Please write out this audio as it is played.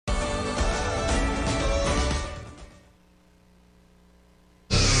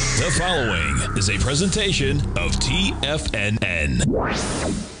The following is a presentation of TFNN.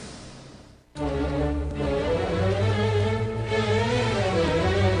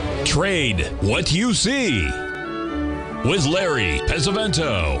 Trade what you see with Larry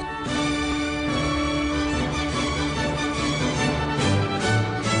Pesavento.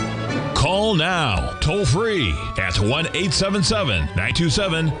 Call now, toll free at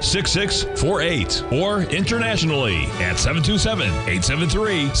 1-877-927-6648 or internationally at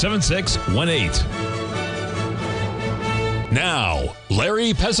 727-873-7618. Now,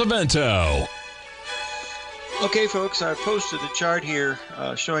 Larry Pesavento. Okay, folks, I posted a chart here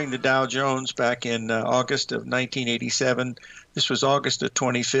showing the Dow Jones back in August of 1987. This was August the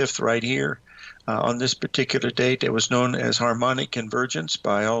 25th right here. On this particular date, it was known as harmonic convergence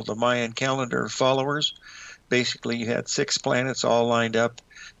by all the Mayan calendar followers. Basically, you had 6 planets all lined up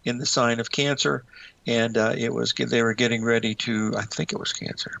in the sign of Cancer, and they were getting ready to, I think it was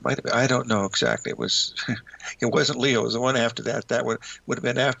Cancer. Might have been, I don't know exactly. It wasn't Leo. It was the one after that. That would have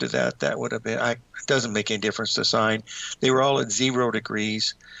been after that. That would have been. It doesn't make any difference to sign. They were all at 0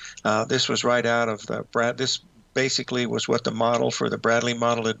 degrees. This was right out of the This basically was what the model for the Bradley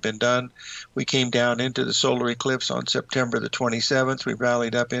model had been done. We came down into the solar eclipse on September the 27th. We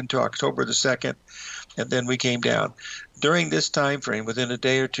rallied up into October the 2nd, and then we came down. During this time frame, within a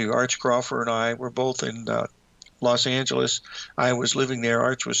day or two, Arch Crawford and I were both in Los Angeles. I was living there.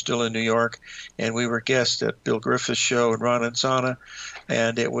 Arch was still in New York, and we were guests at Bill Griffith's show and Ron and Sana,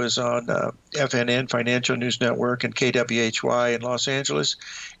 and it was on FNN, Financial News Network, and KWHY in Los Angeles,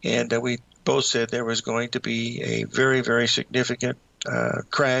 and we both said there was going to be a very, very significant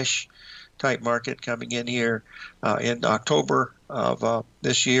crash type market coming in here in October of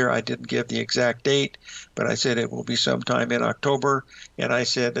this year. I didn't give the exact date, but I said it will be sometime in October. And I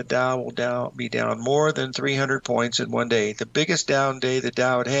said the Dow will be down more than 300 points in one day. The biggest down day the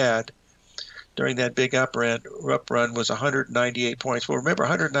Dow had during that big up run was 198 points. Well, remember,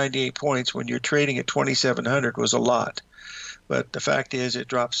 198 points when you're trading at 2,700 was a lot. But the fact is, it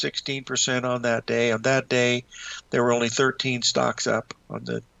dropped 16% on that day. On that day, there were only 13 stocks up on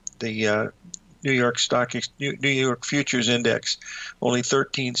the New York Futures Index. Only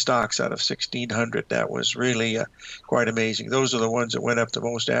 13 stocks out of 1,600. That was really quite amazing. Those are the ones that went up the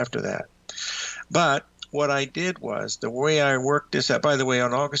most after that. But what I did was, the way I worked this out, by the way,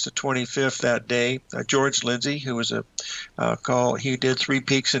 on August the 25th that day, George Lindsay, who was he did 3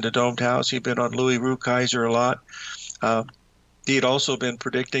 Peaks in the Domed House. He'd been on Louis Rukeyser a lot. He had also been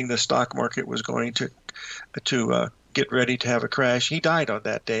predicting the stock market was going to get ready to have a crash. He died on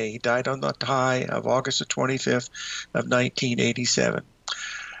that day. He died on the high of August the 25th of 1987.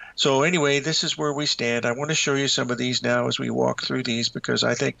 So anyway, this is where we stand. I want to show you some of these now as we walk through these because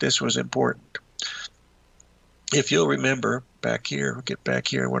I think this was important. If you'll remember, back here, we'll get back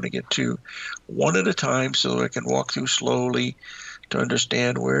here. I want to get to one at a time so I can walk through slowly to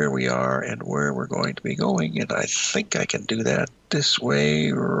understand where we are and where we're going to be going. And I think I can do that this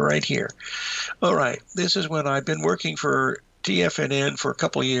way right here. All right, this is when I've been working for TFNN for a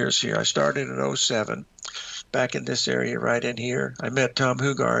couple of years here. I started in 2007, back in this area right in here. I met Tom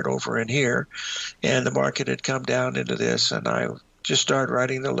Hugard over in here, and the market had come down into this, and I just started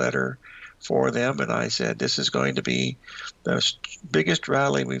writing the letter for them, and I said, this is going to be the biggest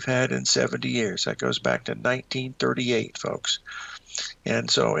rally we've had in 70 years. That goes back to 1938, folks. And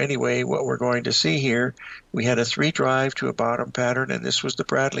so anyway, what we're going to see here, we had a 3 drive to a bottom pattern, and this was the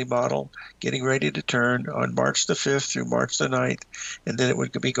Bradley model getting ready to turn on March the 5th through March the 9th, and then it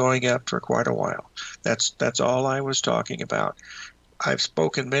would be going up for quite a while. That's all I was talking about. I've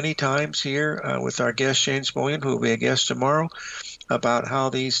spoken many times here with our guest Shane Smolian, who will be a guest tomorrow, about how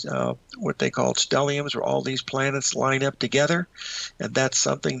these, what they call stelliums, or all these planets line up together, and that's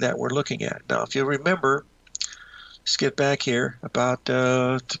something that we're looking at. Now, if you remember, let's get back here about,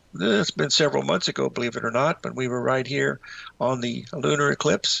 it's been several months ago, believe it or not, but we were right here on the lunar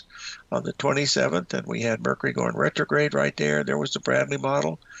eclipse on the 27th, and we had Mercury going retrograde right there. There was the Bradley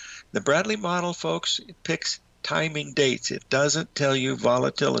model. The Bradley model, folks, it picks timing dates. It doesn't tell you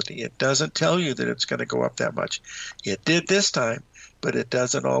volatility. It doesn't tell you that it's going to go up that much. It did this time, but it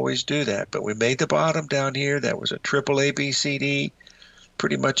doesn't always do that. But we made the bottom down here. That was a triple ABCD,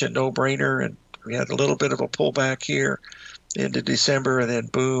 pretty much a no-brainer, and we had a little bit of a pullback here into December, and then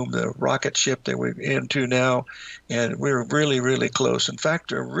boom, the rocket ship that we're into now, and we're really, really close. In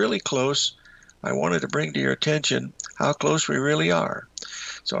fact, we're really close. I wanted to bring to your attention how close we really are.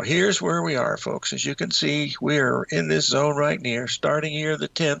 So here's where we are, folks. As you can see, we're in this zone right near, starting here the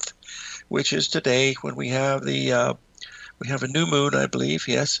 10th, which is today when we have the we have a new moon, I believe,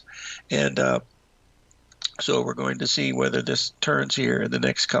 yes, and So we're going to see whether this turns here in the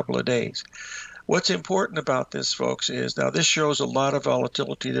next couple of days. What's important about this, folks, is now this shows a lot of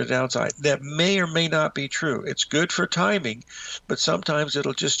volatility to the downside. That may or may not be true. It's good for timing, but sometimes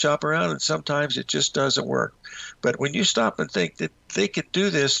it'll just chop around and sometimes it just doesn't work. But when you stop and think that they could do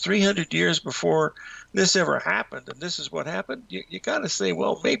this 300 years before this ever happened, and this is what happened, you got to say,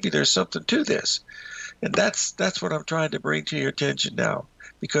 well, maybe there's something to this. And that's what I'm trying to bring to your attention now.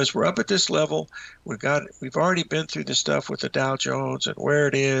 Because we're up at this level, we've already been through the stuff with the Dow Jones and where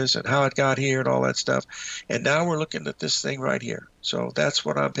it is and how it got here and all that stuff, and now we're looking at this thing right here. So that's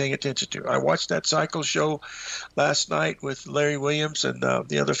what I'm paying attention to. I watched that cycle show last night with Larry Williams and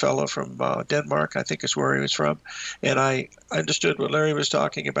the other fellow from Denmark, I think is where he was from, and I understood what Larry was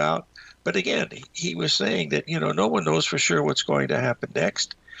talking about. But again, he was saying that no one knows for sure what's going to happen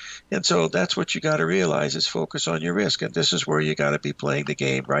next. And so that's what you got to realize is focus on your risk. And this is where you got to be playing the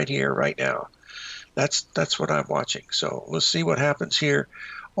game right here, right now. That's what I'm watching. So we'll see what happens here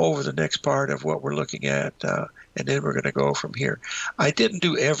over the next part of what we're looking at. And then we're going to go from here. I didn't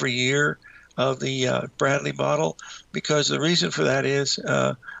do every year of the Bradley model because the reason for that is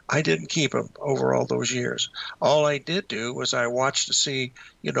I didn't keep them over all those years. All I did do was I watched to see,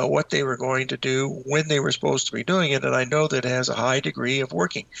 what they were going to do, when they were supposed to be doing it, and I know that it has a high degree of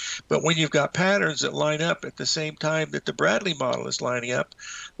working. But when you've got patterns that line up at the same time that the Bradley model is lining up,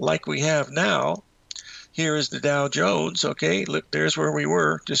 like we have now, here is the Dow Jones, okay? Look, there's where we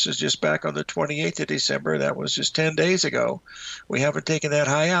were. This is just back on the 28th of December. That was just 10 days ago. We haven't taken that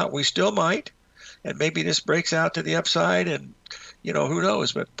high out. We still might, and maybe this breaks out to the upside, and who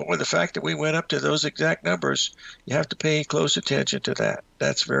knows? But boy, the fact that we went up to those exact numbers, you have to pay close attention to that.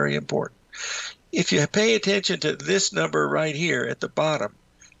 That's very important. If you pay attention to this number right here at the bottom,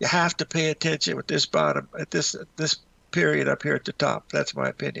 you have to pay attention with this bottom, at this period up here at the top. That's my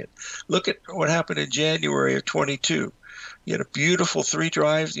opinion. Look at what happened in January of 22. You had a beautiful three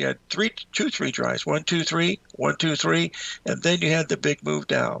drives. You had two three drives, 1, 2, 3, 1, 2, 3, and then you had the big move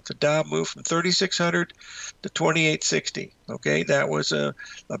down. The Dow moved from 3,600 to 2,860. Okay, that was a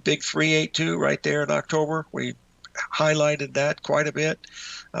big 382 right there in October. We highlighted that quite a bit.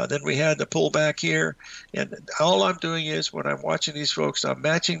 Then we had the pullback here, and all I'm doing is when I'm watching these folks, I'm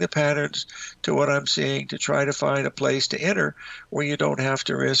matching the patterns to what I'm seeing to try to find a place to enter where you don't have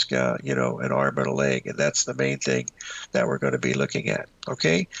to risk, an arm and a leg, and that's the main thing that we're going to be looking at.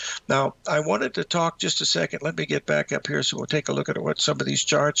 Okay, now I wanted to talk just a second. Let me get back up here so we'll take a look at what some of these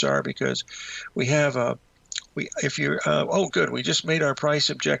charts are because we have we just made our price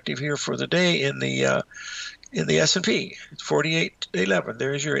objective here for the day in the S&P, 48.11.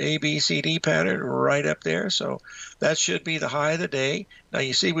 There's your ABCD pattern right up there. So that should be the high of the day. Now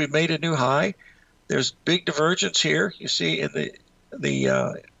you see we've made a new high. There's big divergence here. You see in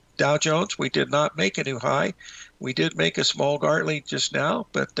the Dow Jones, we did not make a new high. We did make a small Gartley just now,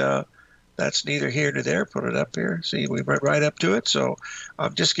 but that's neither here nor there. Put it up here. See, we went right up to it. So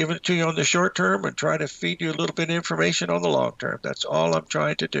I'm just giving it to you on the short term and trying to feed you a little bit of information on the long term. That's all I'm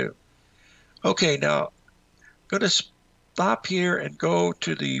trying to do. Okay, now going to stop here and go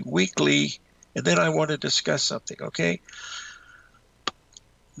to the weekly, and then I want to discuss something, okay?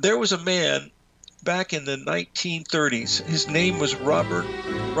 There was a man back in the 1930s. His name was Roger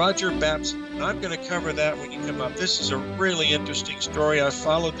Babson. And I'm going to cover that when you come up. This is a really interesting story. I've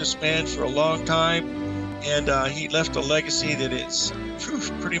followed this man for a long time, and he left a legacy that is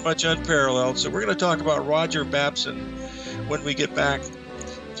pretty much unparalleled. So we're going to talk about Roger Babson when we get back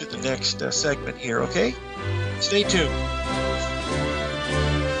to the next segment here, okay? Stay tuned.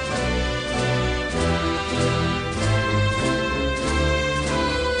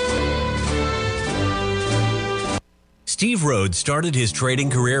 Steve Rhodes started his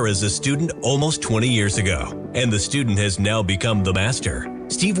trading career as a student almost 20 years ago, and the student has now become the master.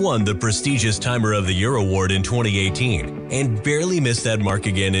 Steve won the prestigious Timer of the Year award in 2018 and barely missed that mark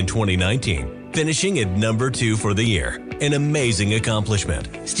again in 2019, finishing at number 2 for the year. An amazing accomplishment.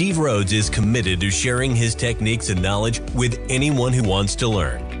 Steve Rhodes is committed to sharing his techniques and knowledge with anyone who wants to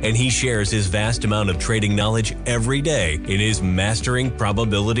learn, and he shares his vast amount of trading knowledge every day in his Mastering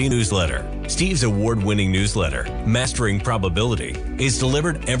Probability newsletter. Steve's award-winning newsletter, Mastering Probability, is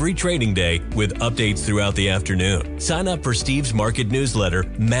delivered every trading day with updates throughout the afternoon. Sign up for Steve's market newsletter,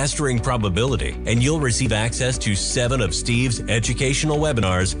 Mastering Probability, and you'll receive access to 7 of Steve's educational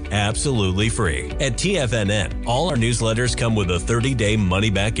webinars absolutely free. At TFNN, all our newsletters come with a 30-day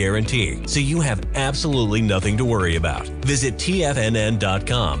money-back guarantee, so you have absolutely nothing to worry about. Visit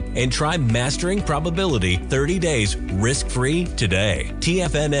TFNN.com and try Mastering Probability 30 days risk-free today.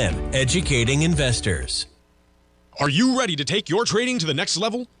 TFNN, educating investors. Are you ready to take your trading to the next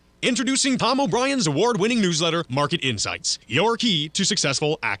level? Introducing Tom O'Brien's award-winning newsletter, Market Insights, your key to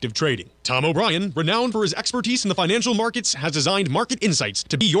successful active trading. Tom O'Brien, renowned for his expertise in the financial markets, has designed Market Insights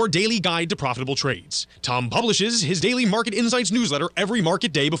to be your daily guide to profitable trades. Tom publishes his daily Market Insights newsletter every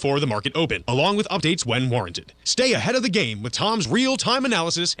market day before the market open, along with updates when warranted. Stay ahead of the game with Tom's real-time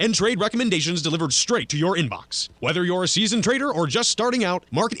analysis and trade recommendations delivered straight to your inbox. Whether you're a seasoned trader or just starting out,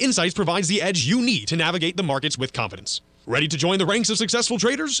 Market Insights provides the edge you need to navigate the markets with confidence. Ready to join the ranks of successful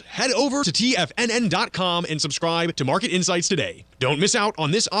traders? Head over to TFNN.com and subscribe to Market Insights today. Don't miss out on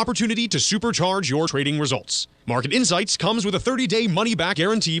this opportunity to supercharge your trading results. Market Insights comes with a 30-day money-back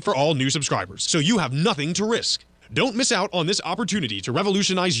guarantee for all new subscribers, so you have nothing to risk. Don't miss out on this opportunity to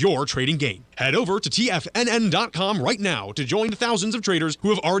revolutionize your trading game. Head over to TFNN.com right now to join the thousands of traders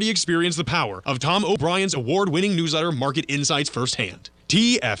who have already experienced the power of Tom O'Brien's award-winning newsletter, Market Insights, firsthand.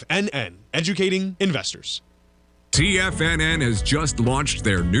 TFNN, educating investors. TFNN has just launched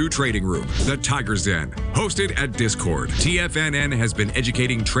their new trading room, the Tiger's Den. Hosted at Discord, TFNN has been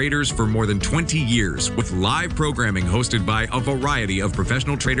educating traders for more than 20 years with live programming hosted by a variety of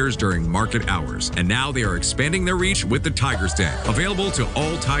professional traders during market hours. And now they are expanding their reach with the Tiger's Den, available to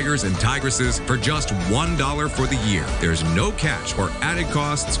all tigers and tigresses for just $1 for the year. There's no catch or added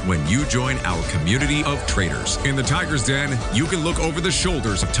costs when you join our community of traders. In the Tiger's Den, you can look over the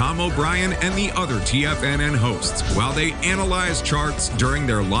shoulders of Tom O'Brien and the other TFNN hosts while they analyze charts during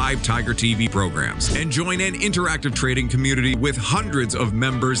their live Tiger TV programs, and join an interactive trading community with hundreds of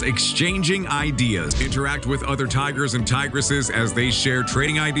members exchanging ideas. Interact with other tigers and tigresses as they share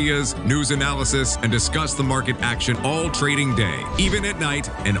trading ideas, news analysis, and discuss the market action all trading day, even at night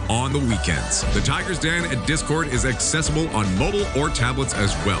and on the weekends. The Tiger's Den at Discord is accessible on mobile or tablets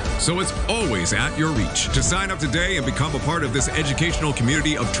as well, so it's always at your reach. To sign up today and become a part of this educational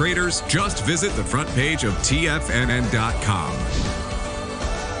community of traders, just visit the front page of TFNN.com.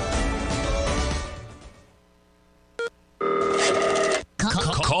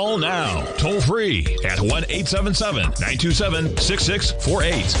 Call now, toll free at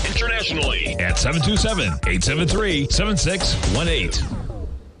 1-877-927-6648. Internationally at 727-873-7618.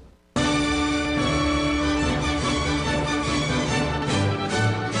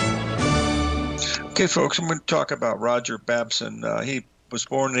 Okay, folks, I'm going to talk about Roger Babson. He was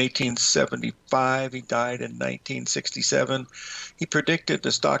born in 1875. He died in 1967. He predicted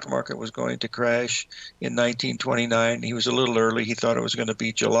the stock market was going to crash in 1929. He was a little early. He thought it was going to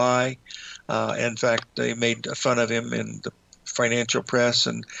be July. In fact, they made fun of him in the financial press,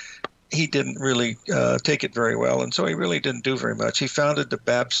 and he didn't really take it very well, and so he really didn't do very much. He founded the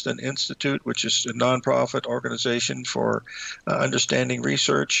Babson Institute, which is a nonprofit organization for understanding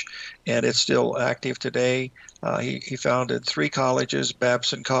research, and it's still active today. He founded 3 colleges,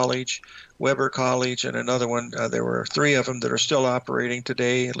 Babson College, Weber College, and another one. There were 3 of them that are still operating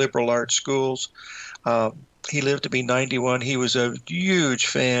today, liberal arts schools. He lived to be 91. He was a huge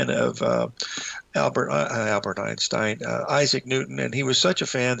fan of Albert Einstein, Isaac Newton, and he was such a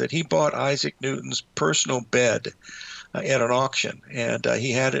fan that he bought Isaac Newton's personal bed at an auction, and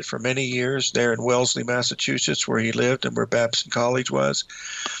he had it for many years there in Wellesley, Massachusetts, where he lived and where Babson College was.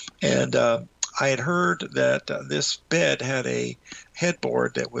 And I had heard that this bed had a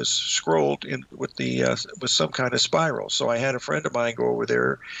headboard that was scrolled in with some kind of spiral. So I had a friend of mine go over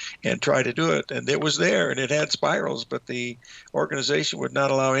there and try to do it, and it was there, and it had spirals, but the organization would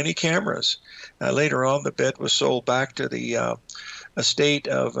not allow any cameras. Later on, the bed was sold back to the estate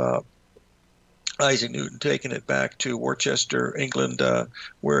of Isaac Newton, taking it back to Worcester, England,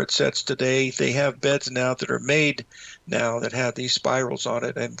 where it sits today. They have beds now that are made now that have these spirals on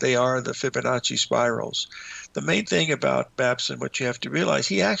it, and they are the Fibonacci spirals. The main thing about Babson, what you have to realize,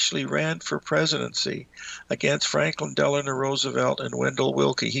 he actually ran for presidency against Franklin Delano Roosevelt and Wendell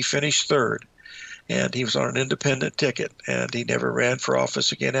Willkie. He finished 3rd, and he was on an independent ticket, and he never ran for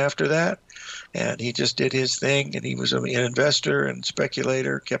office again after that. And he just did his thing, and he was an investor and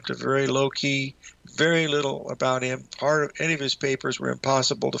speculator, kept it very low-key, very little about him. Part of any of his papers were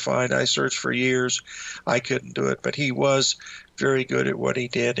impossible to find. I searched for years. I couldn't do it, but he was very good at what he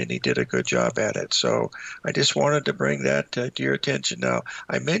did, and he did a good job at it. So I just wanted to bring that to your attention. Now,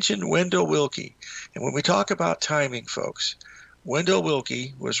 I mentioned Wendell Willkie, and when we talk about timing, folks, Wendell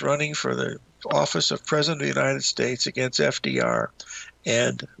Willkie was running for the office of President of the United States against FDR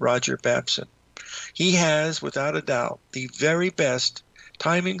and Roger Babson. He has, without a doubt, the very best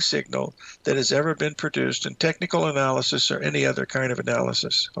timing signal that has ever been produced in technical analysis or any other kind of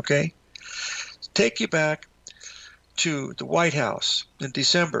analysis, okay? Take you back to the White House in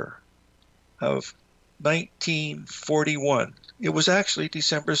December of 1941. It was actually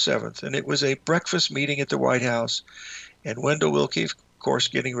December 7th, and it was a breakfast meeting at the White House, and Wendell Willkie course,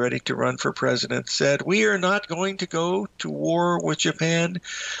 getting ready to run for president, said, "We are not going to go to war with Japan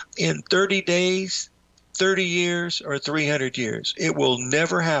in 30 days, 30 years, or 300 years. It will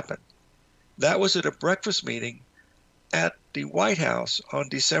never happen." That was at a breakfast meeting at the White House on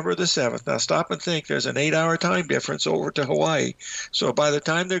December the 7th. Now stop and think, there's an 8-hour time difference over to Hawaii. So by the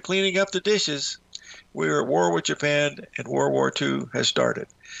time they're cleaning up the dishes, we're at war with Japan and World War II has started.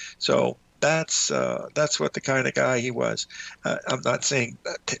 So that's what the kind of guy he was. I'm not saying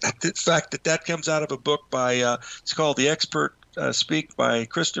the fact that comes out of a book by, it's called The Expert Speak by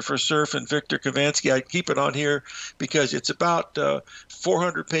Christopher Cerf and Victor Kavansky. I keep it on here because it's about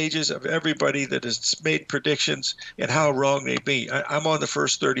 400 pages of everybody that has made predictions and how wrong they be. I'm on the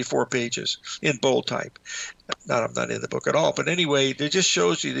first 34 pages in bold type. I'm not in the book at all, but anyway, it just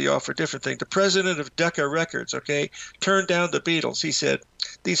shows you they offer different things. The president of Decca Records, turned down the Beatles. He said,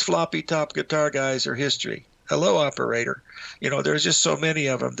 "These floppy top guitar guys are history." Hello, operator. There's just so many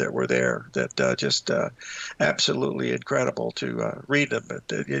of them that were there that just absolutely incredible to read them.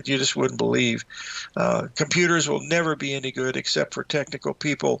 You just wouldn't believe. Computers will never be any good except for technical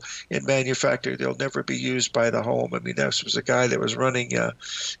people in manufacturing. They'll never be used by the home. I mean, that was a guy that was running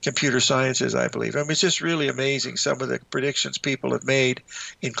computer sciences, I believe. I mean, it's just really amazing some of the predictions people have made,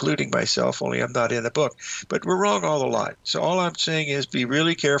 including myself, only I'm not in the book. But we're wrong all the lot. So all I'm saying is be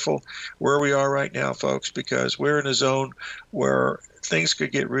really careful where we are right now, folks, because we're in a zone where things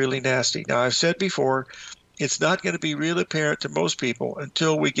could get really nasty. Now, I've said before, it's not going to be real apparent to most people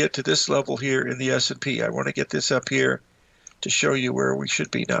until we get to this level here in the S&P. I want to get this up here to show you where we should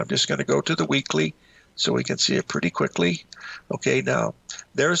be. Now, I'm just going to go to the weekly so we can see it pretty quickly. Okay, now,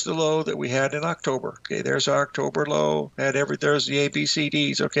 there's the low that we had in October. Okay, there's our October low. There's the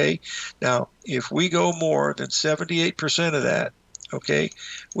ABCDs, okay? Now, if we go more than 78% of that, okay,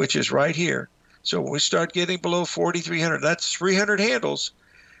 which is right here, so when we start getting below 4,300, that's 300 handles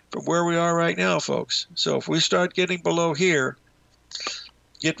from where we are right now, folks. So if we start getting below here,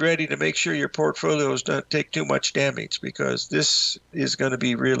 get ready to make sure your portfolios don't take too much damage, because this is going to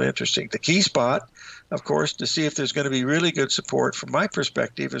be real interesting. The key spot, of course, to see if there's going to be really good support from my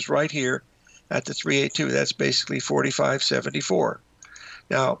perspective is right here at the 382. That's basically 45.74.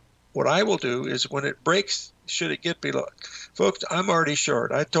 Now, what I will do is when it breaks, should it get below, folks, I'm already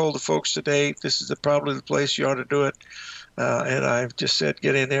short. I told the folks today this is probably the place you ought to do it, and I've just said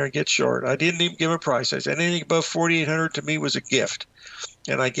get in there and get short. I didn't even give a price. I said anything above 4,800 to me was a gift,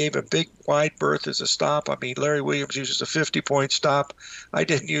 and I gave a big wide berth as a stop. I mean, Larry Williams uses a 50-point stop. I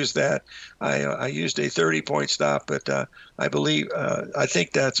didn't use that. I used a 30-point stop, but I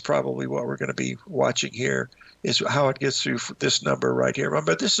think that's probably what we're going to be watching here, is how it gets through this number right here.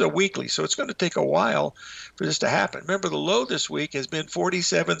 Remember, this is a weekly, so it's going to take a while for this to happen. Remember, the low this week has been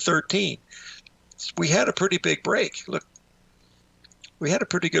 47.13. We had a pretty big break. Look, we had a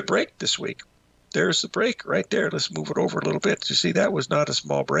pretty good break this week. There's the break right there. Let's move it over a little bit. You see, that was not a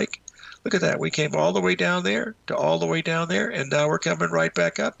small break. Look at that. We came all the way down there to all the way down there, and now we're coming right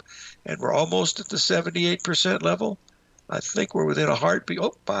back up, and we're almost at the 78% level. I think we're within a heartbeat.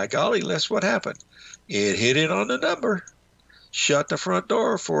 Oh, by golly, that's what happened. It hit it on the number. Shut the front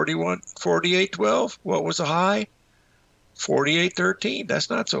door, 48.12. What was the high? 48.13. That's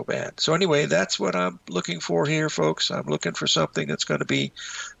not so bad. So anyway, that's what I'm looking for here, folks. I'm looking for something that's going to be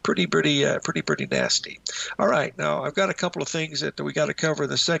pretty nasty. All right, now I've got a couple of things that we got to cover in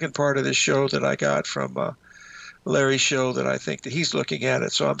the second part of this show that I got from Larry's show that I think that he's looking at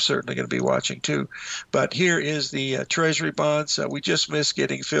it, so I'm certainly going to be watching too. But here is the Treasury bonds. We just missed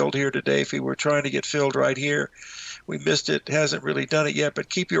getting filled here today. If we were trying to get filled right here, we missed it. Hasn't really done it yet, but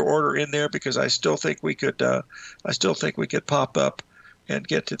keep your order in there because I still think we could pop up and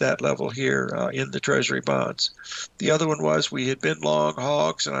get to that level here in the Treasury bonds. The other one was we had been long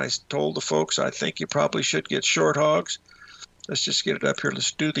hogs, and I told the folks I think you probably should get short hogs. Let's just get it up here.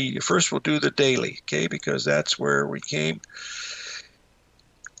 We'll do the daily, okay, because that's where we came.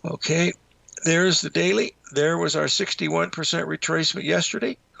 Okay, there's the daily. There was our 61% retracement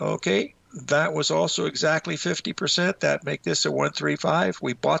yesterday, okay. That was also exactly 50%. That make this a 135.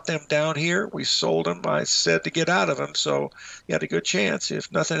 We bought them down here. We sold them. I said to get out of them, so you had a good chance. If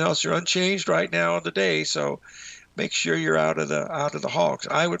nothing else, you're unchanged right now on the day, so make sure you're out of the hogs.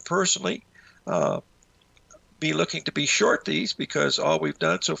 I would personally be looking to be short these because all we've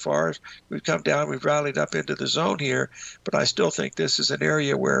done so far is we've come down, we've rallied up into the zone here, but I still think this is an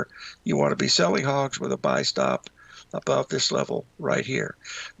area where you want to be selling hogs with a buy stop above this level right here.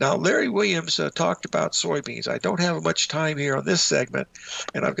 Now, Larry Williams talked about soybeans. I don't have much time here on this segment,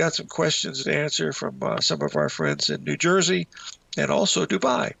 and I've got some questions to answer from some of our friends in New Jersey and also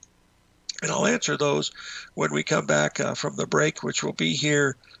Dubai. And I'll answer those when we come back from the break, which will be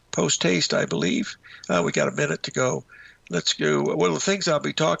here post-haste, I believe. We got a minute to go. Let's go. One of the things I'll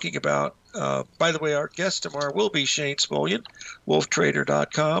be talking about, by the way, our guest tomorrow will be Shane Smolian,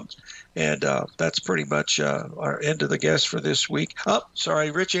 wolftrader.com. And that's pretty much our end of the guest for this week.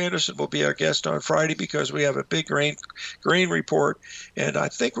 Rich Anderson will be our guest on Friday because we have a big grain report. And I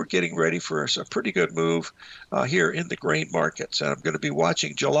think we're getting ready for a pretty good move here in the grain markets. And I'm going to be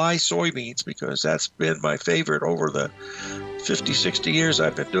watching July soybeans because that's been my favorite over the 50, 60 years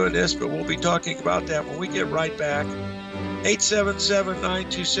I've been doing this. But we'll be talking about that when we get right back.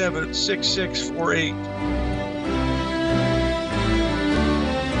 877-927-6648.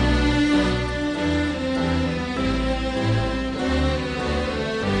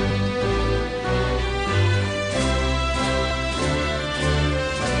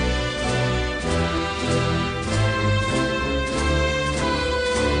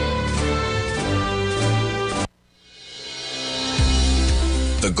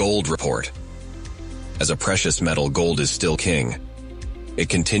 The Gold Report. As a precious metal, gold is still king. It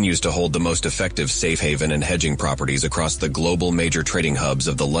continues to hold the most effective safe haven and hedging properties across the global major trading hubs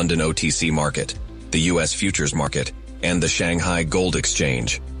of the London OTC market, the U.S. futures market, and the Shanghai Gold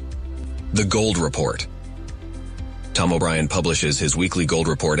Exchange. The Gold Report. Tom O'Brien publishes his weekly gold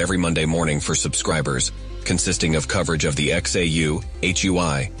report every Monday morning for subscribers, consisting of coverage of the XAU,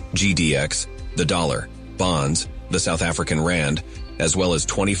 HUI, GDX, the dollar, bonds, the South African rand, as well as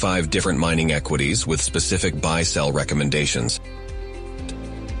 25 different mining equities with specific buy-sell recommendations.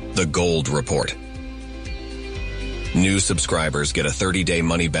 The Gold Report. New subscribers get a 30-day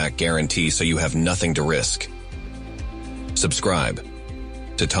money-back guarantee so you have nothing to risk. Subscribe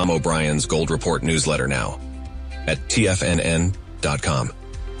to Tom O'Brien's Gold Report newsletter now at TFNN.com.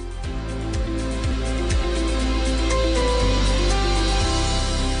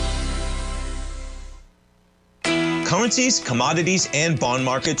 Currencies, commodities, and bond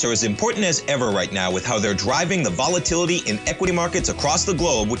markets are as important as ever right now with how they're driving the volatility in equity markets across the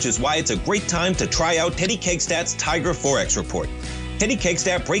globe, which is why it's a great time to try out Teddy Kegstad's Tiger Forex Report. Teddy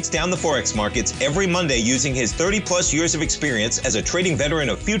Kegstad breaks down the Forex markets every Monday using his 30-plus years of experience as a trading veteran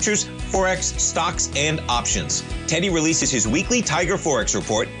of futures, Forex, stocks, and options. Teddy releases his weekly Tiger Forex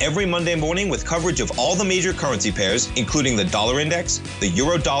Report every Monday morning with coverage of all the major currency pairs, including the dollar index, the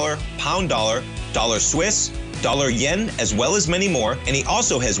euro dollar, pound dollar, dollar Swiss, dollar yen, as well as many more, and he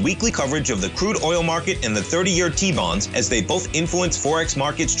also has weekly coverage of the crude oil market and the 30-year T-bonds, as they both influence Forex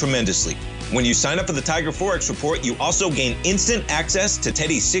markets tremendously. When you sign up for the Tiger Forex Report, you also gain instant access to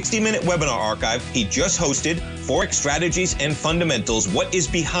Teddy's 60-minute webinar archive he just hosted, Forex Strategies and Fundamentals, What is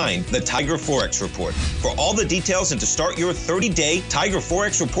Behind the Tiger Forex Report. For all the details and to start your 30-day Tiger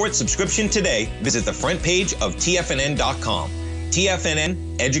Forex Report subscription today, visit the front page of TFNN.com.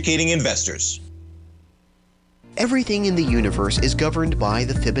 TFNN, educating investors. Everything in the universe is governed by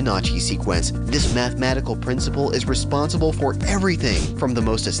the Fibonacci sequence. This mathematical principle is responsible for everything from the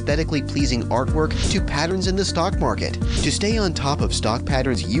most aesthetically pleasing artwork to patterns in the stock market. To stay on top of stock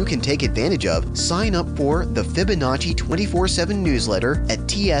patterns you can take advantage of, sign up for the Fibonacci 24/7 newsletter at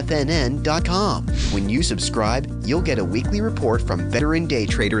TFNN.com. When you subscribe, you'll get a weekly report from veteran day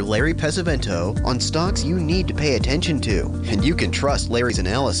trader Larry Pesavento on stocks you need to pay attention to. And you can trust Larry's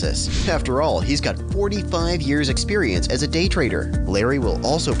analysis. After all, he's got 45 years experience as a day trader. Larry will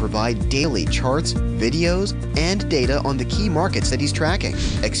also provide daily charts, videos, and data on the key markets that he's tracking.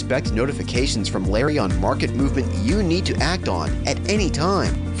 Expect notifications from Larry on market movement you need to act on at any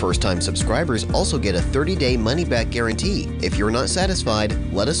time. First-time subscribers also get a 30-day money-back guarantee. If you're not satisfied,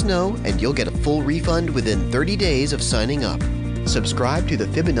 let us know and you'll get a full refund within 30 days of signing up. Subscribe to the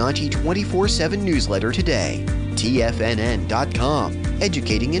Fibonacci 24/7 newsletter today. TFNN.com,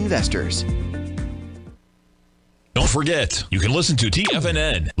 educating investors. Don't forget, you can listen to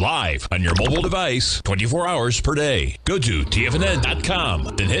TFNN live on your mobile device 24 hours per day. Go to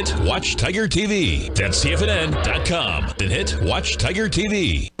TFNN.com, then hit Watch Tiger TV. That's TFNN.com, then hit Watch Tiger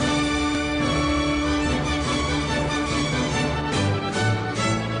TV.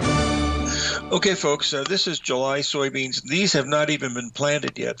 Okay, folks, this is July soybeans. These have not even been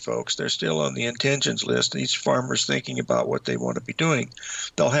planted yet, folks. They're still on the intentions list. Each farmer's thinking about what they want to be doing.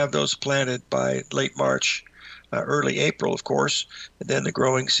 They'll have those planted by late March. Early April, of course, and then the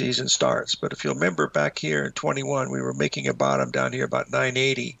growing season starts. But if you'll remember back here in 21, we were making a bottom down here about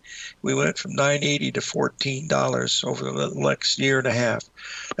 $9.80. We went from $9.80 to $14 over the next year and a half.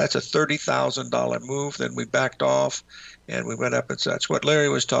 That's a $30,000 move. Then we backed off and we went up and such. What Larry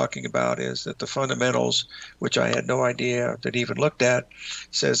was talking about is that the fundamentals, which I had no idea that he even looked at,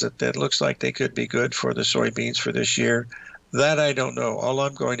 says that it looks like they could be good for the soybeans for this year. That I don't know. All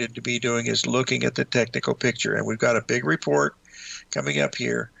I'm going to be doing is looking at the technical picture, and we've got a big report coming up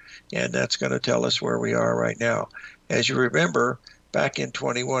here, and that's going to tell us where we are right now. As you remember, back in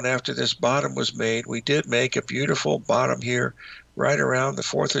 21, after this bottom was made, we did make a beautiful bottom here right around the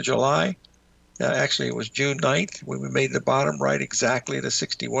 4th of July. Actually, it was June 9th when we made the bottom right exactly at a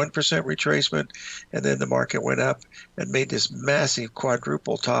 61% retracement, and then the market went up and made this massive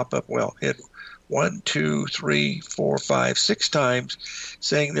quadruple top up. Well, it 1, 2, 3, 4, 5, 6 times,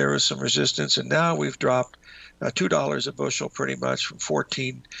 saying there was some resistance, and now we've dropped $2 a bushel pretty much from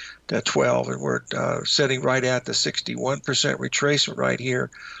 14 to 12, and we're sitting right at the 61% retracement right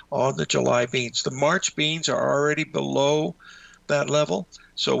here on the July beans. The March beans are already below that level.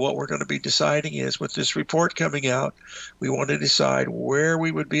 So what we're going to be deciding is, with this report coming out, we want to decide where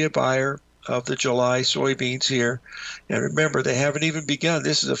we would be a buyer of the July soybeans here. And remember, they haven't even begun.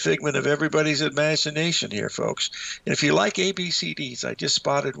 This is a figment of everybody's imagination here, folks. And if you like ABCDs, I just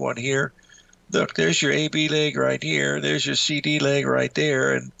spotted one here. Look, there's your AB leg right here. There's your CD leg right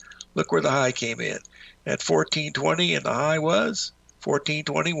there. And look where the high came in at 1420, and the high was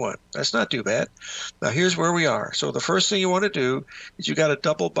 1421. That's not too bad. Now here's where we are. So the first thing you want to do is you got a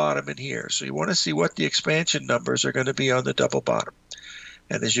double bottom in here. So you want to see what the expansion numbers are going to be on the double bottom.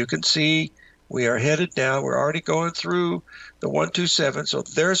 And as you can see, we are headed down. We're already going through the 127. So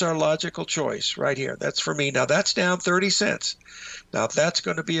there's our logical choice right here. That's for me. Now that's down 30 cents. Now that's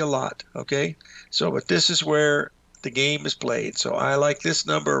going to be a lot, okay? So, but this is where the game is played. So I like this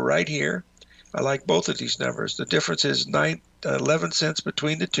number right here. I like both of these numbers. The difference is 11 cents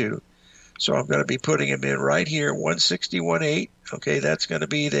between the two. So I'm going to be putting them in right here, 161.8. Okay, that's going to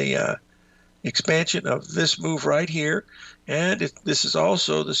be the expansion of this move right here. And this is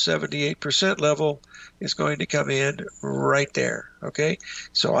also the 78% level is going to come in right there. Okay,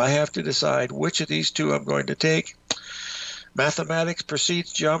 so I have to decide which of these two I'm going to take. Mathematics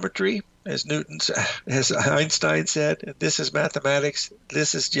precedes geometry, as Einstein said. This is mathematics,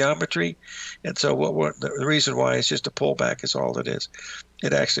 this is geometry. And so the reason why is just a pullback is all it is.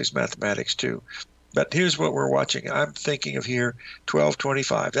 It actually is mathematics too. But here's what we're watching. I'm thinking of here,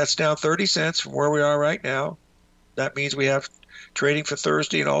 12.25. That's down 30 cents from where we are right now. That means we have trading for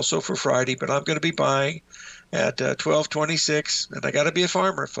Thursday and also for Friday, but I'm going to be buying at 12.26, and I got to be a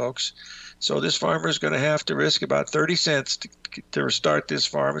farmer, folks. So this farmer is going to have to risk about 30 cents to start this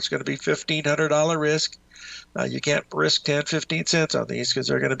farm. It's going to be $1,500 risk. You can't risk 10, 15 cents on these because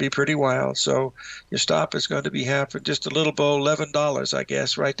they're going to be pretty wild. So your stop is going to be just a little below $11, I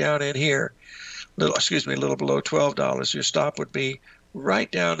guess, right down in here. A little below $12. Your stop would be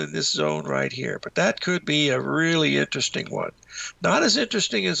right down in this zone right here. But that could be a really interesting one. Not as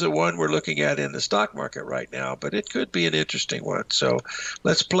interesting as the one we're looking at in the stock market right now, but it could be an interesting one. So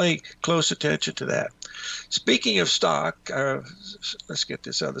let's pay close attention to that. Speaking of stock, let's get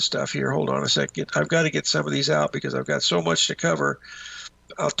this other stuff here. Hold on a second. I've got to get some of these out because I've got so much to cover.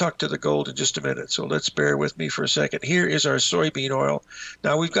 I'll talk to the gold in just a minute, so let's bear with me for a second. Here is our soybean oil.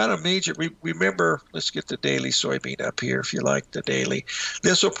 Now we've got a major, remember, let's get the daily soybean up here if you like the daily.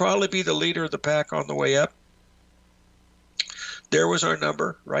 This will probably be the leader of the pack on the way up. There was our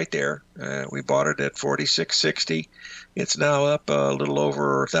number right there. We bought it at 46.60. It's now up a little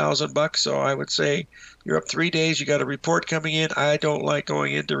over $1,000, so I would say you're up 3 days. You got a report coming in. I don't like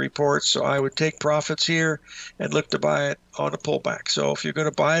going into reports, so I would take profits here and look to buy it on a pullback. So if you're going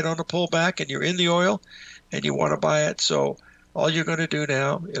to buy it on a pullback and you're in the oil and you want to buy it, so all you're going to do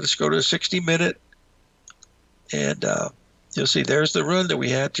now is go to a 60-minute, and you'll see there's the run that we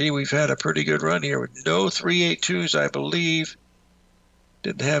had. Gee, we've had a pretty good run here with no 382s, I believe.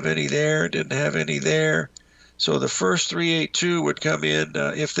 Didn't have any there, didn't have any there. So the first 382 would come in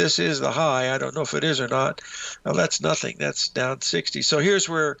if this is the high. I don't know if it is or not. Now that's nothing. That's down 60. So here's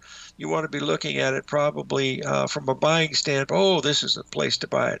where you want to be looking at it probably from a buying standpoint. Oh, this is the place to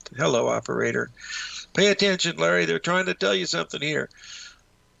buy it. Hello, operator. Pay attention, Larry. They're trying to tell you something here.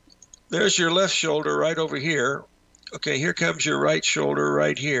 There's your left shoulder right over here. Okay, here comes your right shoulder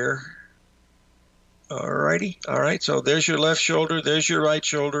right here. All righty. All right, so there's your left shoulder. There's your right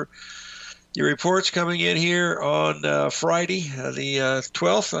shoulder. Your report's coming in here on Friday, the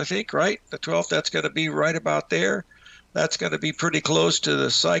 12th, I think, right? The 12th, that's going to be right about there. That's going to be pretty close to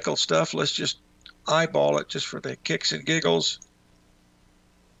the cycle stuff. Let's just eyeball it just for the kicks and giggles.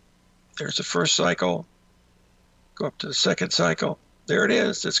 There's the first cycle. Go up to the second cycle. There it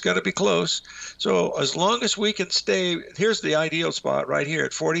is. It's going to be close. So as long as we can stay, here's the ideal spot right here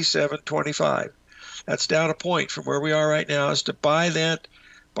at 47.25. That's down a point from where we are right now, is to rebuy that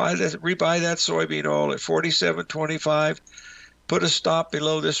soybean oil at 47.25. put a stop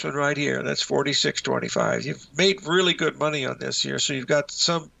below this one right here. That's 46.25. You've made really good money on this here, so you've got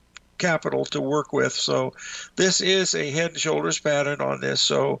some capital to work with. So this is a head and shoulders pattern on this.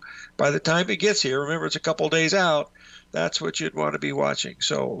 So by the time it gets here, remember it's a couple days out, that's what you'd want to be watching.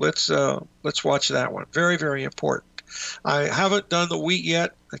 So let's watch that one. Very, very important. I haven't done the wheat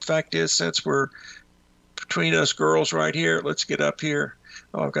yet. The fact is, since we're between us girls right here, let's get up here.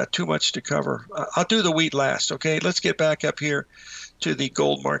 Oh, I've got too much to cover. I'll do the wheat last, okay? Let's get back up here to the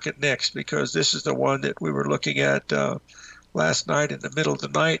gold market next, because this is the one that we were looking at last night in the middle of the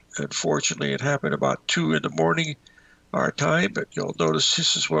night. Unfortunately, it happened about 2 in the morning our time, but you'll notice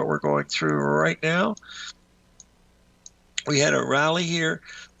this is what we're going through right now. We had a rally here.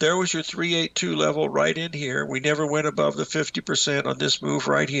 There was your 382 level right in here. We never went above the 50% on this move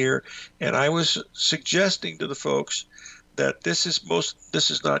right here. And I was suggesting to the folks that this is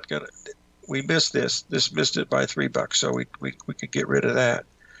not going to, we missed this. This missed it by $3, so we could get rid of that.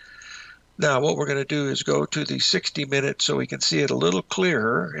 Now, what we're going to do is go to the 60-minute so we can see it a little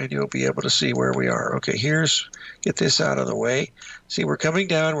clearer, and you'll be able to see where we are. Okay, get this out of the way. See, we're coming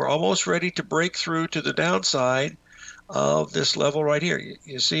down. We're almost ready to break through to the downside of this level right here.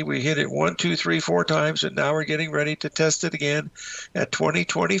 You see, we hit it 1, 2, 3, 4 times, and now we're getting ready to test it again at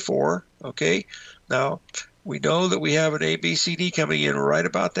 2024. Okay, now we know that we have an ABCD coming in right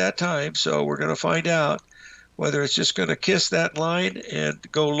about that time, so we're going to find out whether it's just going to kiss that line and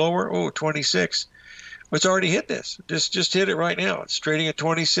go lower. Oh, 26. It's already hit this. Just hit it right now. It's trading at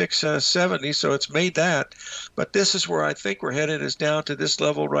 26.70, so it's made that. But this is where I think we're headed, is down to this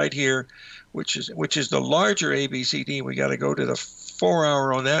level right here, which is the larger ABCD. We got to go to the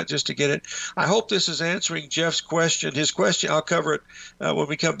 4-hour on that just to get it. I hope this is answering Jeff's question. His question, I'll cover it when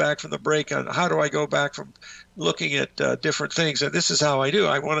we come back from the break, on how do I go back from looking at different things. And this is how I do.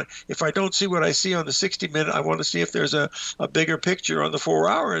 I want to, if I don't see what I see on the 60-minute, I want to see if there's a bigger picture on the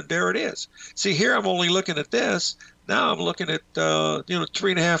 4-hour, and there it is. See, here I'm only looking at this. Now I'm looking at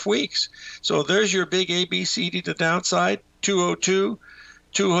 3.5 weeks. So there's your big ABCD to the downside, 202.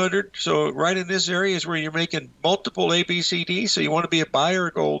 200. So right in this area is where you're making multiple ABCDs. So you want to be a buyer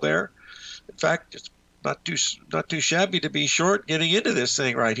of gold there. In fact, it's not too shabby to be short getting into this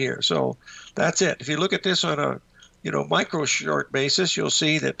thing right here. So that's it. If you look at this on a micro short basis, you'll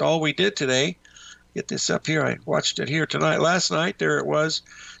see that all we did today. Get this up here. I watched it here tonight. Last night, there it was.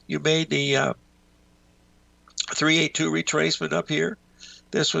 You made the 382 retracement up here.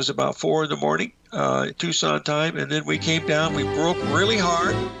 This was about 4 in the morning, Tucson time, and then we came down. We broke really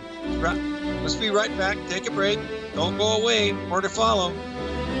hard. Let's be right back. Take a break. Don't go away. More to follow.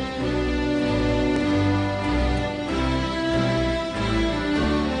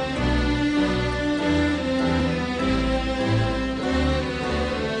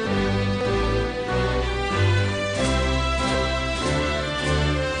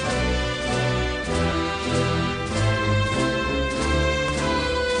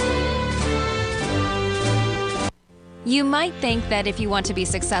 You might think that if you want to be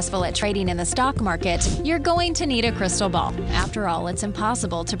successful at trading in the stock market, you're going to need a crystal ball. After all, it's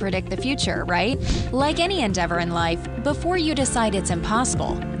impossible to predict the future, right? Like any endeavor in life, before you decide it's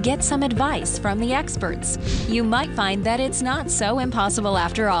impossible, get some advice from the experts. You might find that it's not so impossible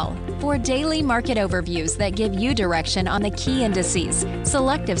after all. For daily market overviews that give you direction on the key indices,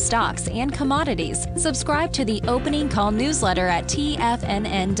 selective stocks, and commodities, subscribe to the Opening Call newsletter at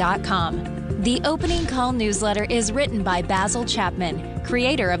TFNN.com. The Opening Call newsletter is written by Basil Chapman,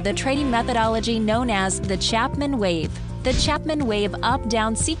 creator of the trading methodology known as the Chapman Wave. The Chapman Wave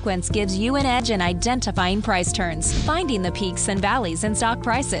up-down sequence gives you an edge in identifying price turns, finding the peaks and valleys in stock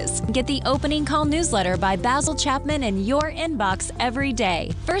prices. Get the Opening Call newsletter by Basil Chapman in your inbox every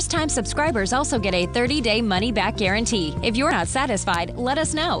day. First-time subscribers also get a 30-day money-back guarantee. If you're not satisfied, let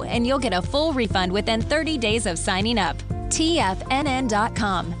us know, and you'll get a full refund within 30 days of signing up.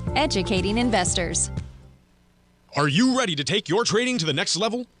 TFNN.com, educating investors. Are you ready to take your trading to the next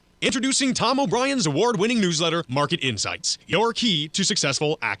level? Introducing Tom O'Brien's award-winning newsletter, Market Insights, your key to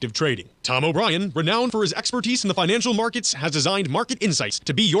successful active trading. Tom O'Brien, renowned for his expertise in the financial markets, has designed Market Insights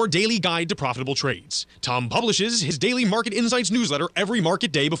to be your daily guide to profitable trades. Tom publishes his daily Market Insights newsletter every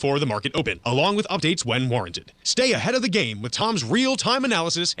market day before the market open, along with updates when warranted. Stay ahead of the game with Tom's real-time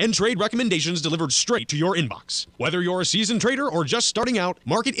analysis and trade recommendations delivered straight to your inbox. Whether you're a seasoned trader or just starting out,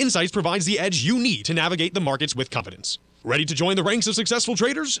 Market Insights provides the edge you need to navigate the markets with confidence. Ready to join the ranks of successful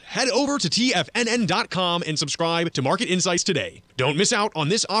traders? Head over to TFNN.com and subscribe to Market Insights today. Don't miss out on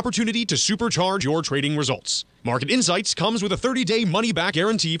this opportunity to supercharge your trading results. Market Insights comes with a 30-day money-back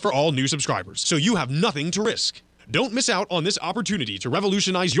guarantee for all new subscribers, so you have nothing to risk. Don't miss out on this opportunity to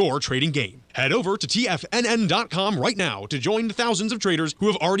revolutionize your trading game. Head over to TFNN.com right now to join the thousands of traders who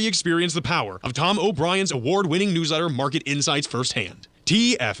have already experienced the power of Tom O'Brien's award-winning newsletter Market Insights firsthand.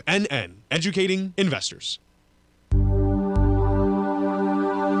 TFNN, educating investors.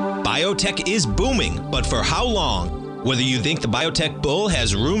 Biotech is booming, but for how long? Whether you think the biotech bull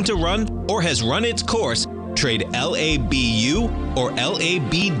has room to run or has run its course, trade LABU or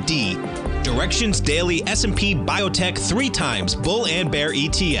LABD. Direction's daily S&P Biotech 3 times bull and bear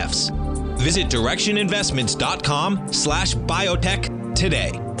ETFs. Visit directioninvestments.com/biotech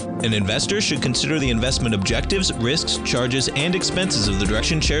today. An investor should consider the investment objectives, risks, charges, and expenses of the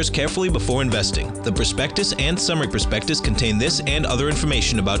Direction shares carefully before investing. The prospectus and summary prospectus contain this and other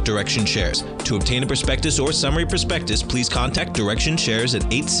information about Direction shares. To obtain a prospectus or summary prospectus, please contact Direction shares at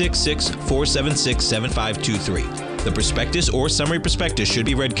 866-476-7523. The prospectus or summary prospectus should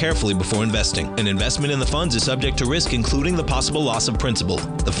be read carefully before investing. An investment in the funds is subject to risk, including the possible loss of principal.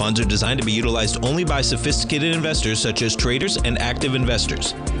 The funds are designed to be utilized only by sophisticated investors such as traders and active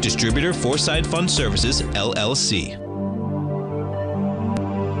investors. Distributor Foreside Fund Services, LLC.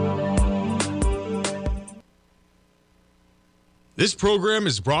 This program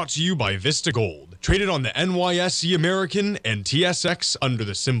is brought to you by Vista Gold, traded on the NYSE American and TSX under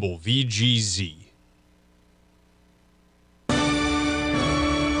the symbol VGZ.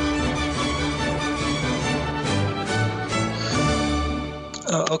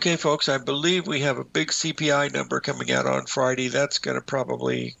 Okay, folks, I believe we have a big CPI number coming out on Friday. That's going to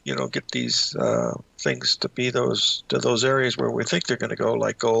probably, get these things to be those areas where we think they're going to go,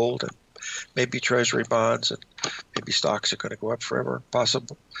 like gold and maybe treasury bonds, and maybe stocks are going to go up forever,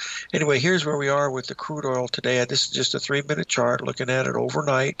 possible. Anyway, here's where we are with the crude oil today. This is just a 3-minute chart looking at it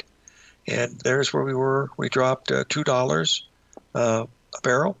overnight, and there's where we were. We dropped $2 a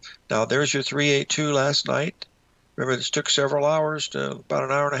barrel. Now, there's your 382 last night. Remember, this took several hours, to about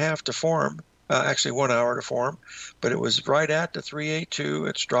an hour and a half to form, actually 1 hour to form, but it was right at the 382.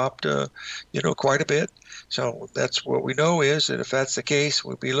 It's dropped, quite a bit. So that's what we know is that if that's the case,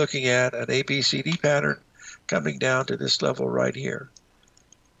 we'll be looking at an ABCD pattern coming down to this level right here.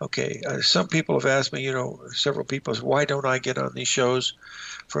 Okay, some people have asked me, several people, why don't I get on these shows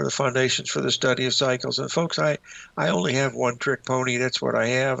for the Foundations for the Study of Cycles? And folks, I only have one trick pony. That's what I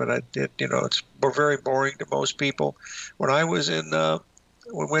have, and it's very boring to most people. When I was we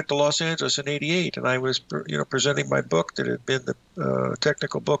went to Los Angeles in '88, and I was, presenting my book that had been the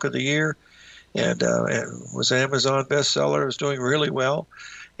technical book of the year, and was an Amazon bestseller. It was doing really well,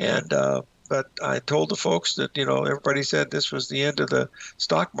 but I told the folks that, everybody said this was the end of the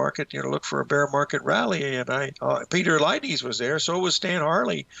stock market, look for a bear market rally. And Peter Leides was there, so was Stan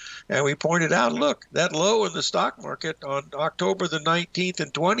Harley. And we pointed out, look, that low in the stock market on October the 19th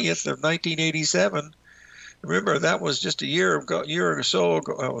and 20th of 1987, remember, that was just a year or so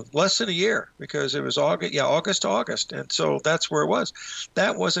ago, less than a year, because it was August to August. And so that's where it was.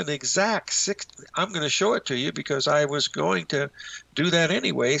 That was an exact I'm going to show it to you because I was going to do that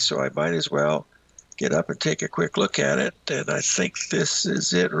anyway, so I might as well get up and take a quick look at it. And I think this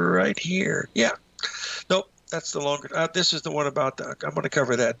is it right here. Yeah. Nope, that's the longer. This is the one about I'm going to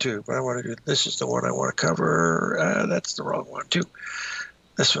cover that too, but this is the one I want to cover. That's the wrong one too.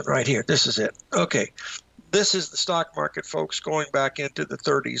 This one right here. This is it. Okay. This is the stock market, folks, going back into the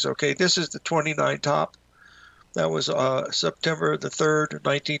 30s. Okay, this is the 29 top. That was September the 3rd,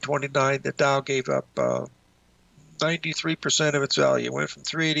 1929. The Dow gave up 93% of its value. It went from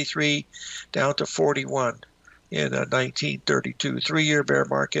 383 down to 41 in 1932. 3-year bear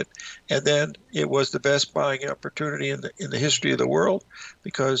market, and then it was the best buying opportunity in the history of the world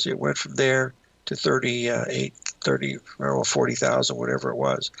because it went from there to 40,000, whatever it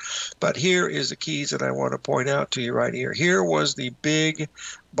was. But here is the keys that I want to point out to you right here. Here was the big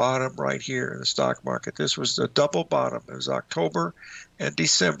bottom right here in the stock market. This was the double bottom. It was October and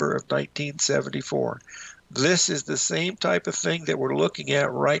December of 1974. This is the same type of thing that we're looking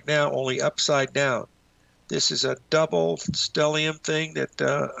at right now, only upside down. This is a double stellium thing that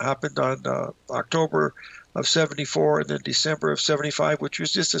happened on October of 74 and then December of 75, which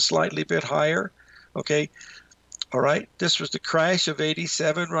was just a slightly bit higher. Okay. All right. This was the crash of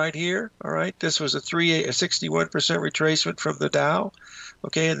 87 right here. All right. This was a 61% retracement from the Dow.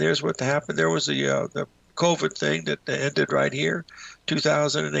 Okay. And there's what happened. There was the COVID thing that ended right here,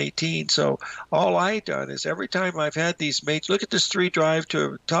 2018. So all I've done is every time I've had these major, look at this 3 drive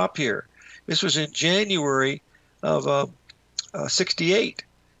to top here. This was in January of 68.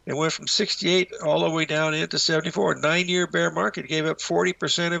 It went from 68 all the way down into 74. 9-year bear market gave up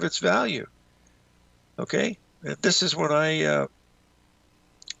 40% of its value. Okay, and this is when I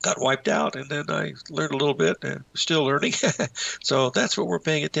got wiped out, and then I learned a little bit and still learning. So that's what we're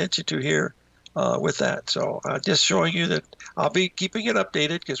paying attention to here with that. So just showing you that I'll be keeping it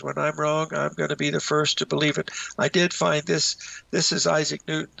updated, because when I'm wrong, I'm going to be the first to believe it. I did find this. This is Isaac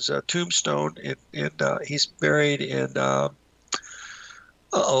Newton's tombstone, and he's buried in,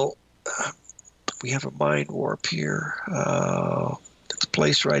 we have a mind warp here. It's a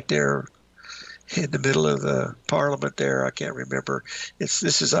place right there in the middle of the Parliament there. I can't remember. This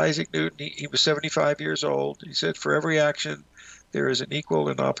is Isaac Newton. He was 75 years old. He said, for every action, there is an equal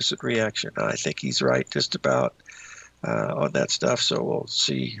and opposite reaction. I think he's right just about on that stuff, so we'll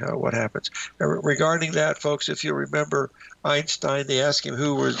see what happens. Regarding that, folks, if you remember Einstein, they asked him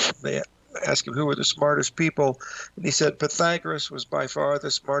who were the smartest people, and he said Pythagoras was by far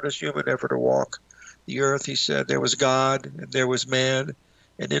the smartest human ever to walk the earth. He said there was God, and there was man,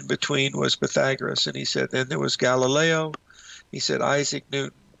 and in between was Pythagoras. And he said then there was Galileo. He said Isaac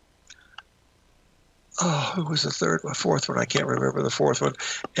Newton. Oh, who was the fourth one? I can't remember the fourth one.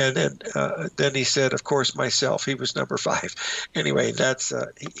 And then he said, of course, myself. He was number 5. Anyway, that's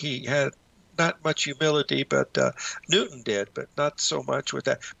he had not much humility, but Newton did, but not so much with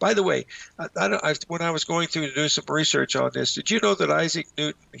that. By the way, when I was going through to do some research on this, did you know that Isaac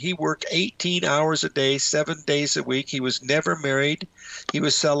Newton, he worked 18 hours a day, 7 days a week. He was never married. He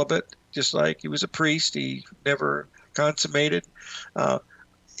was celibate, just like he was a priest. He never consummated.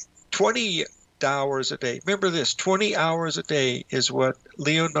 20 hours a day. Remember this, 20 hours a day is what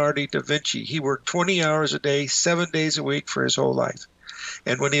Leonardo da Vinci, he worked 20 hours a day, 7 days a week for his whole life.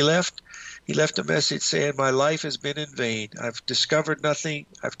 And when he left a message saying, my life has been in vain. I've discovered nothing.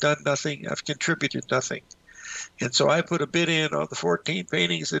 I've done nothing. I've contributed nothing. And so I put a bid in on the 14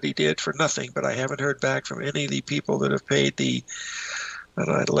 paintings that he did for nothing, but I haven't heard back from any of the people that have paid the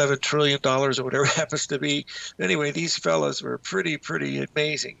 $11 trillion or whatever it happens to be. Anyway, these fellas were pretty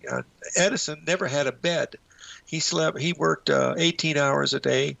amazing. Edison never had a bed. He worked 18 hours a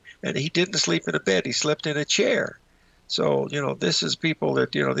day, and he didn't sleep in a bed. He slept in a chair. So, this is people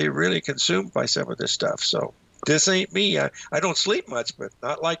that, they're really consumed by some of this stuff. So this ain't me. I don't sleep much, but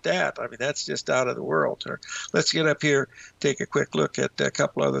not like that. I mean, that's just out of the world. Let's get up here, take a quick look at a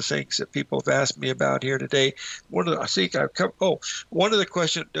couple other things that people have asked me about here today. One of the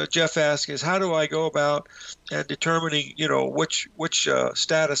questions Jeff asked is, how do I go about determining, which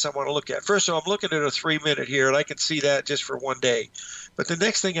status I want to look at? First of all, I'm looking at a 3-minute here, and I can see that just for one day. But the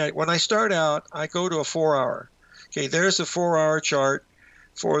next thing, when I start out, I go to a 4-hour. Okay, there's a 4-hour chart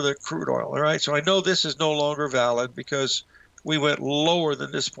for the crude oil. All right, so I know this is no longer valid because we went lower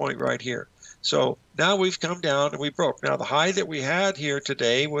than this point right here. So now we've come down and we broke. Now the high that we had here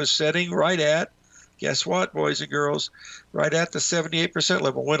today was setting right at, guess what, boys and girls, right at the 78%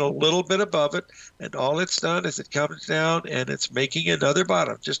 level. Went a little bit above it, and all it's done is it comes down and it's making another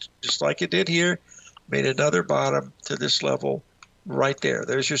bottom, just like it did here, made another bottom to this level right there.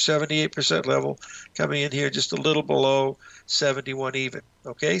 There's your 78% level coming in here just a little below 71 even.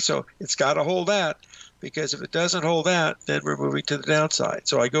 Okay, so it's got to hold that, because if it doesn't hold that, then we're moving to the downside.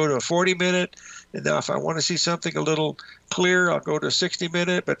 So I go to a 40-minute, and now if I want to see something a little clear, I'll go to a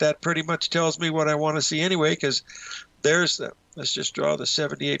 60-minute, but that pretty much tells me what I want to see anyway, because there's let's just draw the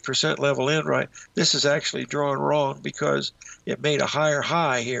 78% level in, right? This is actually drawn wrong because it made a higher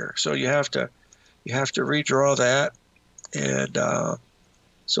high here. So you have to redraw that. And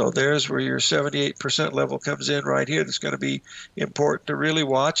so there's where your 78% level comes in right here. That's going to be important to really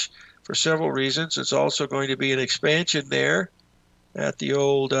watch for several reasons. It's also going to be an expansion there at the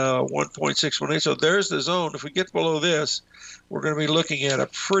old 1.618. So there's the zone. If we get below this, we're going to be looking at a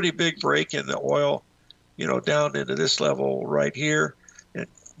pretty big break in the oil, down into this level right here, and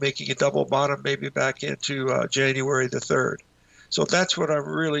making a double bottom maybe back into January the 3rd. So that's what I'm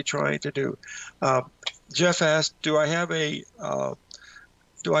really trying to do. Jeff asked, do I have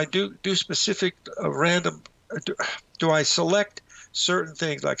do I do specific random, do I select certain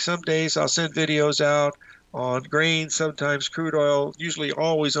things? Like some days I'll send videos out on grain, sometimes crude oil, usually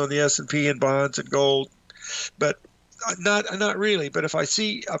always on the S&P and bonds and gold, but not really. But if I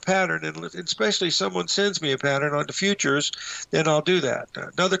see a pattern, and especially someone sends me a pattern on the futures, then I'll do that.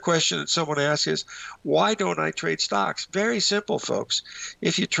 Another question that someone asks is, why don't I trade stocks? Very simple, folks.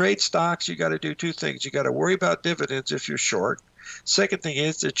 If you trade stocks, you got to do two things. You got to worry about dividends if you're short. Second thing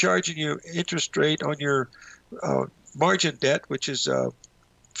is they're charging you interest rate on your margin debt, which is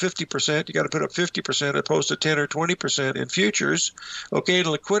 50%. You got to put up 50% opposed to 10 or 20% in futures. Okay, the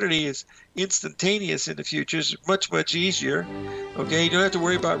liquidity is instantaneous in the futures, much easier. Okay, you don't have to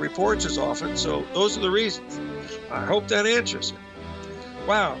worry about reports as often. So those are the reasons. I hope that answers it.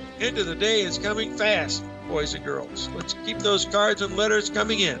 Wow, end of the day is coming fast. boys and girls. Let's keep those cards and letters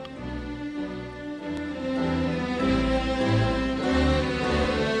coming in.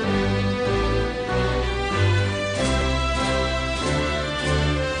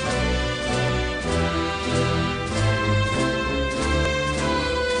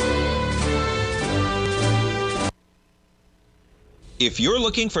 If you're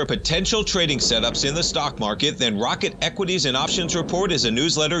looking for potential trading setups in the stock market, then Rocket Equities and Options Report is a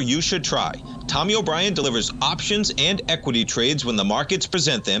newsletter you should try. Tommy O'Brien delivers options and equity trades when the markets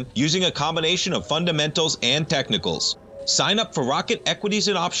present them, using a combination of fundamentals and technicals. Sign up for Rocket Equities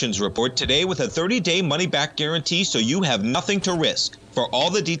and Options Report today with a 30-day money-back guarantee, so you have nothing to risk. For all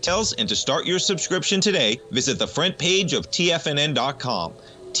the details and to start your subscription today, visit the front page of TFNN.com.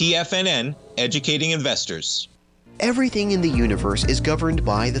 TFNN, educating investors. Everything in the universe is governed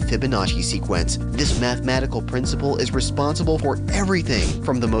by the Fibonacci sequence. This mathematical principle is responsible for everything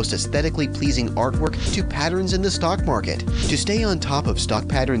from the most aesthetically pleasing artwork to patterns in the stock market. To stay on top of stock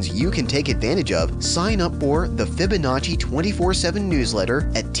patterns you can take advantage of, sign up for the Fibonacci 24/7 newsletter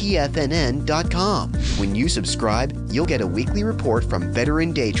at TFNN.com. When you subscribe, you'll get a weekly report from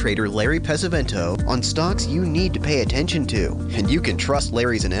veteran day trader Larry Pesavento on stocks you need to pay attention to. And you can trust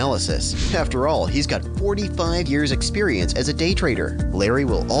Larry's analysis. After all, he's got 45 years experience as a day trader. Larry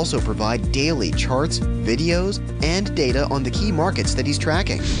will also provide daily charts, videos, and data on the key markets that he's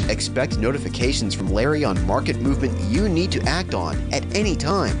tracking. Expect notifications from Larry on market movement you need to act on at any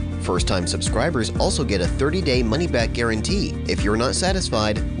time. First-time subscribers also get a 30-day money-back guarantee. If you're not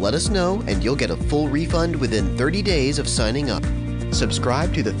satisfied, let us know and you'll get a full refund within 30 days of signing up.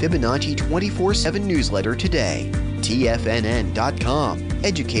 Subscribe to the Fibonacci 24/7 newsletter today. TFNN.com,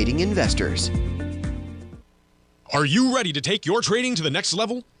 educating investors. Are you ready to take your trading to the next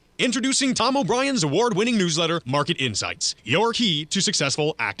level? Introducing Tom O'Brien's award-winning newsletter, Market Insights, your key to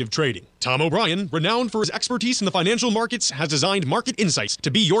successful active trading. Tom O'Brien, renowned for his expertise in the financial markets, has designed Market Insights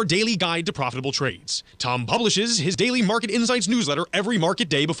to be your daily guide to profitable trades. Tom publishes his daily Market Insights newsletter every market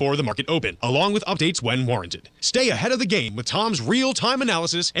day before the market open, along with updates when warranted. Stay ahead of the game with Tom's real-time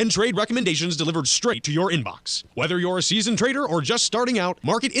analysis and trade recommendations delivered straight to your inbox. Whether you're a seasoned trader or just starting out,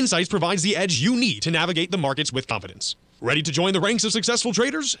 Market Insights provides the edge you need to navigate the markets with confidence. Ready to join the ranks of successful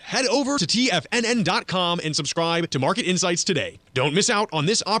traders? Head over to TFNN.com and subscribe to Market Insights today. Don't miss out on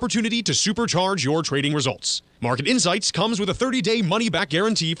this opportunity to supercharge your trading results. Market Insights comes with a 30-day money-back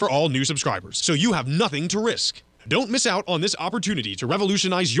guarantee for all new subscribers, so you have nothing to risk. Don't miss out on this opportunity to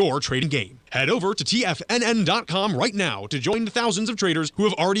revolutionize your trading game. Head over to TFNN.com right now to join the thousands of traders who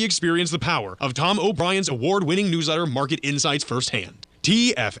have already experienced the power of Tom O'Brien's award-winning newsletter, Market Insights, firsthand.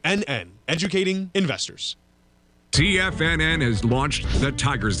 TFNN, educating investors. TFNN has launched the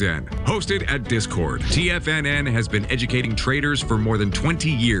Tiger's Den. Hosted at Discord, TFNN has been educating traders for more than 20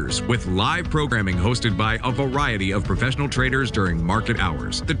 years with live programming hosted by a variety of professional traders during market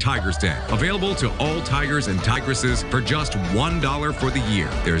hours. The Tiger's Den, available to all tigers and tigresses for just $1 for the year.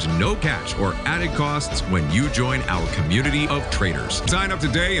 There's no catch or added costs when you join our community of traders. Sign up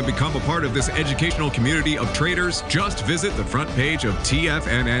today and become a part of this educational community of traders. Just visit the front page of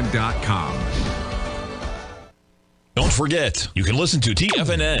TFNN.com. Don't forget, you can listen to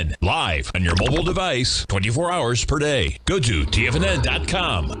TFNN live on your mobile device 24 hours per day. Go to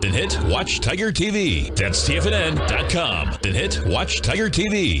TFNN.com, then hit Watch Tiger TV. That's TFNN.com, then hit Watch Tiger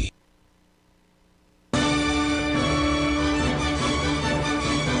TV.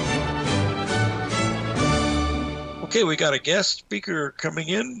 Okay, we got a guest speaker coming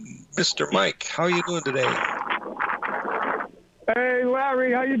in, Mr. Mike. How are you doing today? Hey,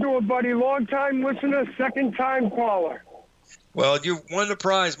 Larry, how you doing, buddy? Long-time listener, second-time caller. Well, you won the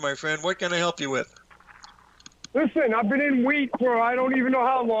prize, my friend. What can I help you with? Listen, I've been in wheat for I don't even know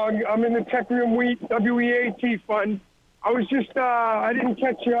how long. I'm in the Technium Wheat WEAT fund. I was just, I didn't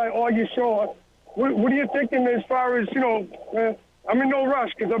catch all you saw. What are you thinking as far as, I'm in no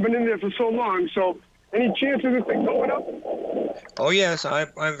rush because I've been in there for so long. So any chance of this thing going up? Oh, yes.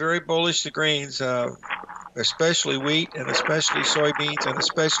 I'm very bullish to grains. Especially wheat and especially soybeans and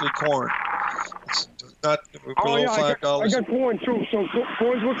especially corn. It's not below $5. I got corn too. So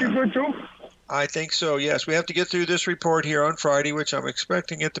corn's looking good too? I think so, yes. We have to get through this report here on Friday, which I'm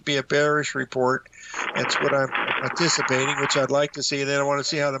expecting it to be a bearish report. That's what I'm anticipating, which I'd like to see. And then I want to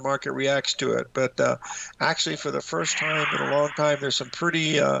see how the market reacts to it. But actually, for the first time in a long time, there's some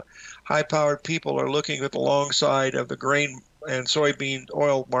pretty high-powered people are looking at the long side of the grain and soybean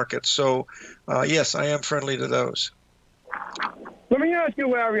oil markets. So, yes, I am friendly to those. Let me ask you,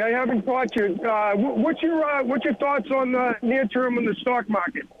 Larry. I haven't caught you. What's your thoughts on the near term in the stock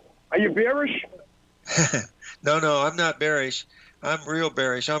market? Are you bearish? No, I'm not bearish. I'm real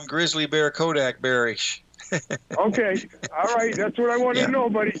bearish. I'm grizzly bear Kodak bearish. Okay. All right. That's what I wanted to know,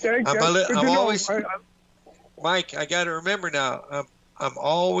 buddy. Thanks. Mike, I got to remember now.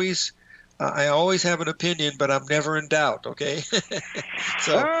 I always have an opinion, but I'm never in doubt. Okay.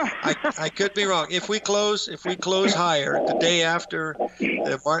 So I could be wrong. If we close higher the day after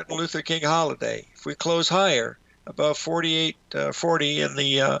the Martin Luther King holiday, if we close higher above 48.40 in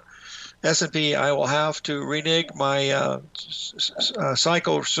the S&P, I will have to renege my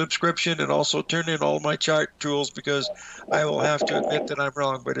cycle subscription and also turn in all my chart tools, because I will have to admit that I'm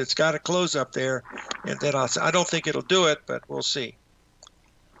wrong. But it's got to close up there, and then I don't think it'll do it, but we'll see.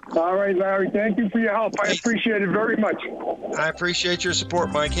 All right, Larry. Thank you for your help. I appreciate it very much. I appreciate your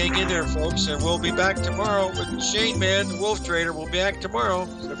support, Mike. Hang in there, folks, and we'll be back tomorrow with Shane Man, the Wolf Trader. We'll be back tomorrow,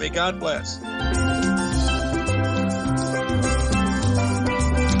 so may God bless.